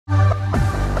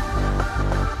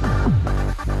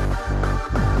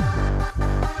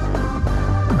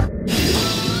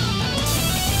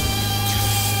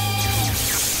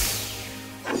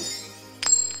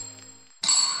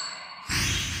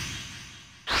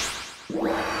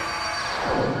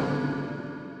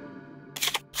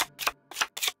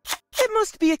It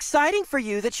must be exciting for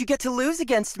you that you get to lose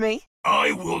against me.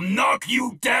 I will knock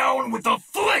you down with a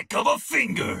flick of a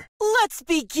finger. Let's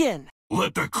begin.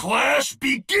 Let the clash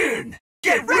begin.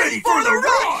 Get ready for the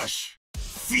rush.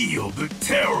 Feel the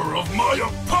terror of my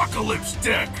apocalypse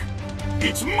deck.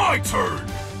 It's my turn.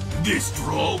 This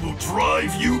draw will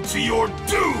drive you to your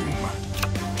doom.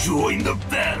 Join the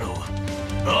battle.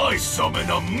 I summon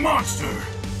a monster.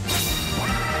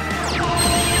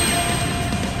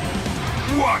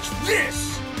 Watch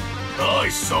this! I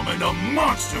summon a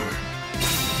monster!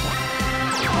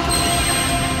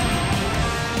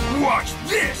 Watch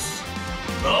this!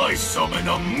 I summon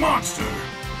a monster!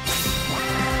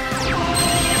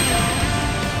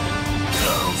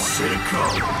 I'll set a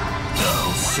card.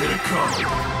 I'll set a card.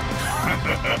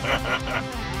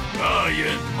 I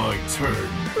end my turn.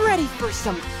 Ready for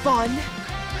some fun?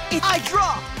 I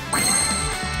draw!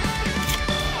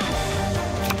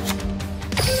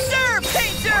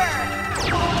 Painter!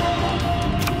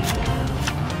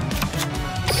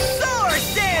 Sword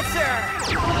Dancer!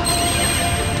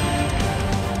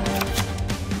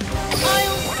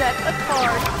 I'll set a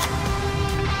card.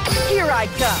 Here I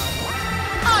go.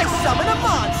 I summon a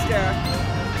monster.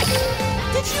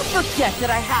 Did you forget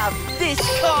that I have this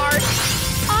card?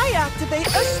 I activate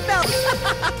a spell.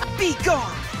 Be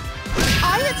gone.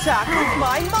 I attack with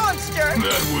my monster.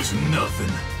 That was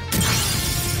nothing.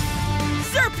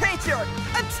 Sir Painter,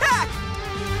 attack!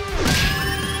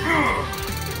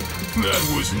 That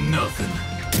was nothing.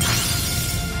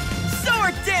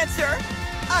 Sword Dancer,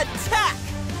 attack!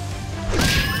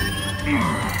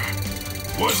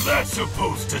 Was that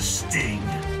supposed to sting?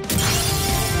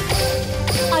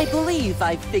 I believe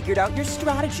I've figured out your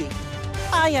strategy.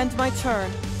 I end my turn.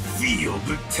 Feel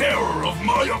the terror of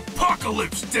my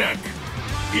apocalypse deck!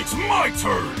 It's my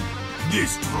turn!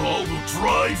 This draw will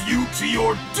drive you to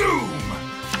your doom!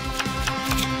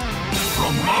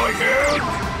 From my hand,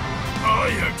 I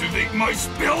activate my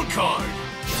spell card.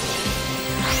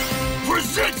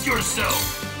 Present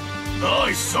yourself!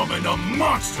 I summon a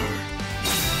monster.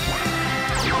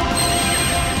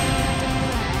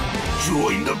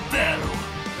 Join the battle.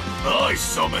 I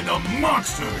summon a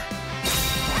monster.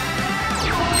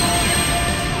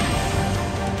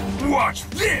 Watch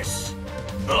this!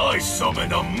 I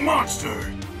summon a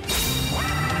monster.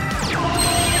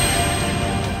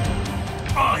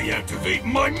 I activate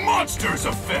my monster's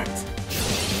effect!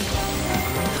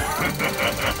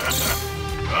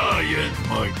 I end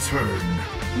my turn.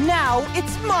 Now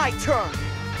it's my turn.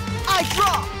 I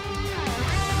draw!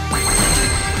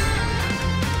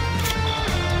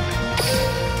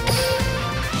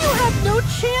 You have no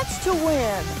chance to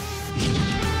win.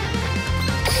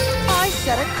 I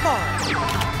set a card.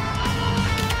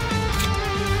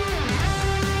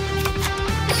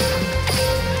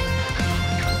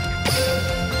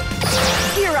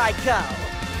 Here I go!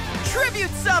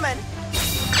 Tribute summon!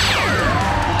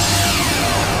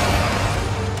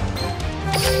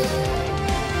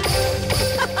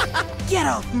 Get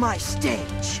off my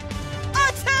stage!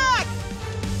 Attack!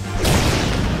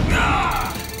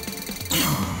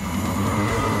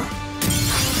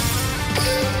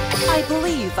 I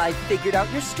believe I've figured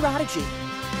out your strategy.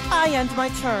 I end my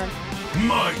turn.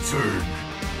 My turn.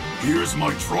 Here's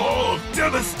my draw of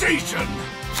devastation.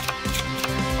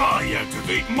 I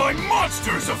activate my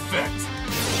monster's effect!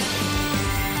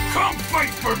 Come fight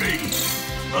for me!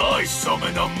 I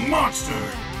summon a monster!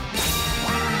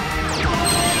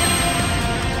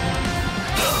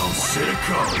 I'll set a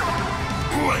card.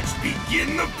 Let's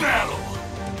begin the battle!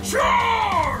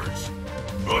 Charge!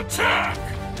 Attack!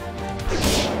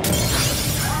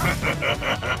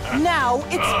 Now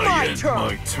it's my turn!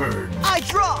 My turn. I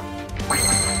draw!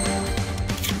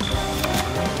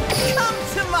 Come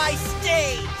to my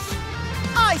stage!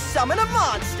 I summon a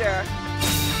monster!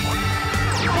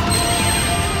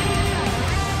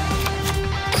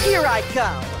 Here I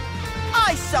go!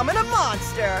 I summon a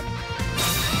monster!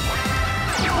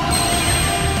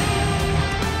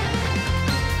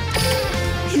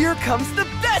 Here comes the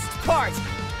best part!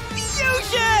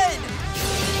 Fusion!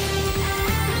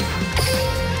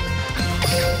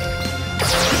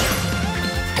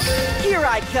 Here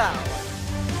I go!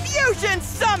 Fusion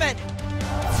summon!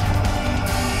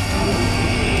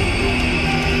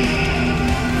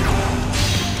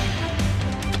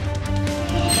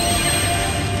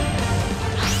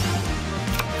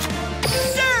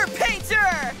 Sir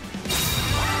Painter!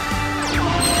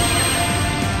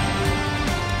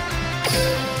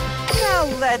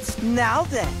 Now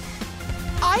then,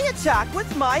 I attack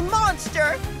with my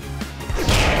monster!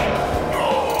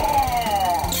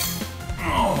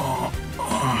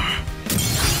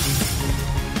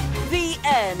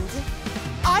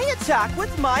 attack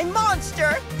with my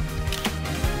monster!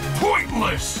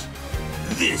 Pointless!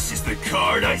 This is the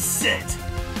card I set.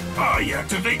 I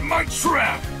activate my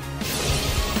trap!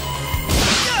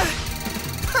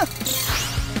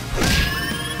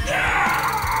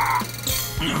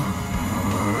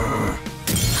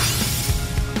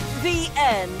 The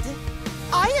end.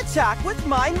 I attack with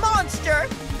my monster!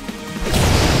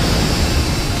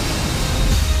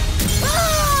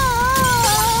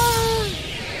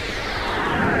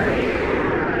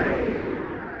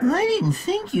 I didn't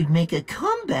think you'd make a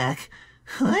comeback.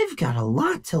 I've got a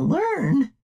lot to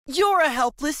learn. You're a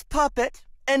helpless puppet,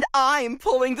 and I'm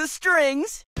pulling the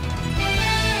strings.